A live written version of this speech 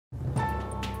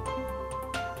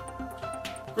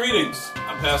Greetings,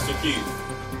 I'm Pastor Keith.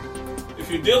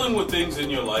 If you're dealing with things in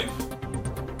your life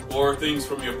or things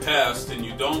from your past and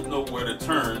you don't know where to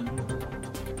turn,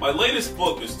 my latest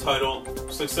book is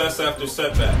titled Success After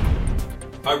Setback.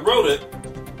 I wrote it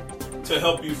to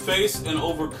help you face and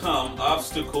overcome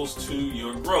obstacles to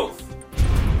your growth.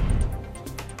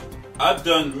 I've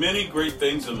done many great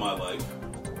things in my life,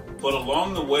 but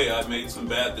along the way I made some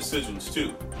bad decisions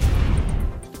too.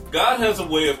 God has a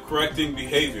way of correcting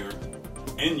behavior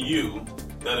in you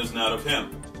that is not of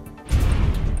Him.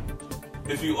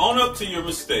 If you own up to your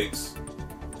mistakes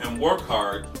and work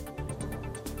hard,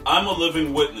 I'm a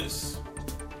living witness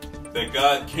that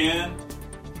God can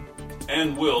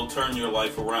and will turn your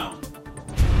life around.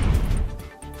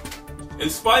 In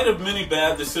spite of many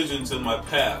bad decisions in my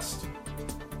past,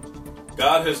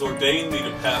 God has ordained me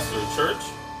to pastor a church.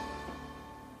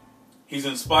 He's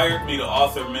inspired me to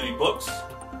author many books.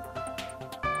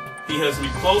 He has me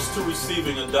close to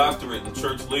receiving a doctorate in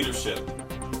church leadership.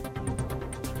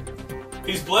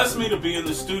 He's blessed me to be in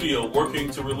the studio working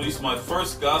to release my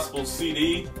first gospel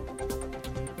CD,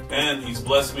 and He's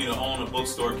blessed me to own a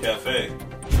bookstore cafe.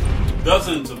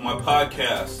 Dozens of my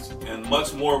podcasts and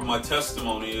much more of my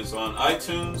testimony is on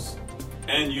iTunes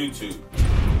and YouTube.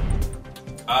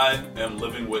 I am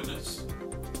living witness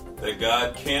that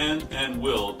God can and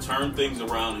will turn things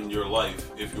around in your life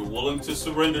if you're willing to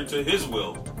surrender to His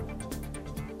will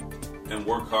and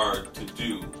work hard to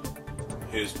do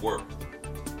His work.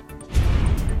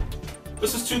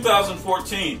 This is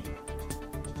 2014.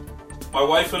 My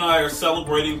wife and I are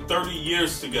celebrating 30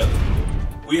 years together.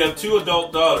 We have 2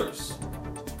 adult daughters.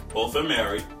 Both are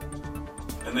married,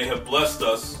 and they have blessed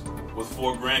us with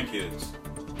 4 grandkids.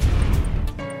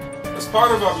 As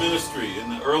part of our ministry in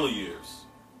the early years,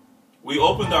 we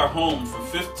opened our home for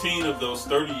 15 of those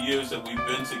 30 years that we've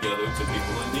been together to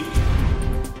people in need.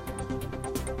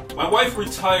 My wife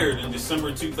retired in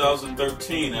December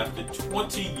 2013 after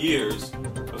 20 years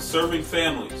of serving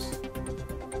families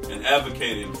and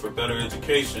advocating for better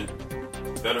education,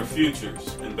 better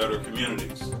futures, and better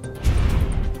communities.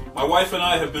 My wife and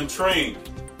I have been trained,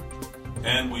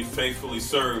 and we faithfully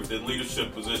served in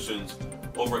leadership positions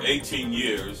over 18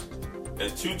 years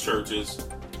at 2 churches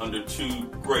under 2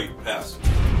 great pastors.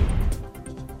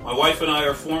 My wife and I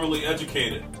are formally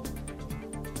educated,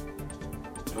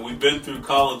 and we've been through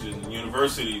colleges and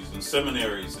universities and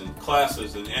seminaries and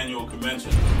classes and annual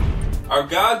conventions. Our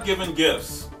God-given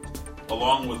gifts,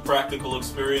 along with practical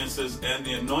experiences and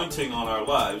the anointing on our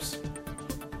lives,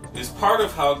 is part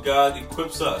of how God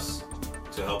equips us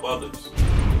to help others.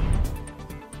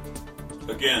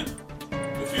 Again,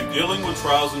 if you're dealing with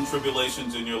trials and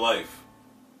tribulations in your life,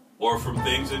 or from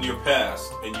things in your past,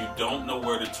 and you don't know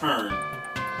where to turn,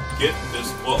 get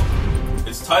this book.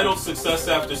 It's titled Success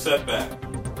After Setback,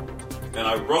 and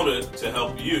I wrote it to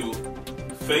help you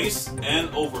face and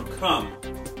overcome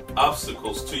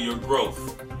obstacles to your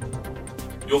growth.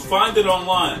 You'll find it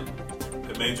online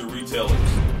at major retailers.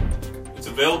 It's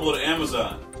available at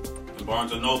Amazon and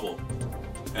Barnes & Noble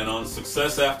and on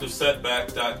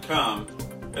successaftersetback.com,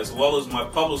 as well as my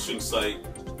publishing site,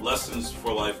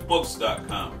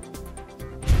 lessonsforlifebooks.com.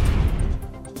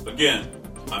 Again,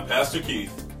 I'm Pastor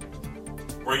Keith,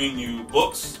 bringing you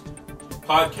books,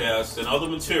 podcasts, and other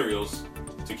materials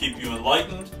to keep you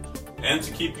enlightened and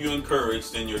to keep you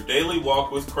encouraged in your daily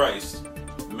walk with Christ.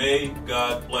 May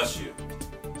God bless you,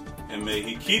 and may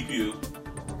He keep you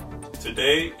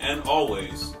today and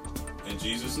always. In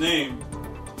Jesus' name,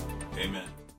 amen.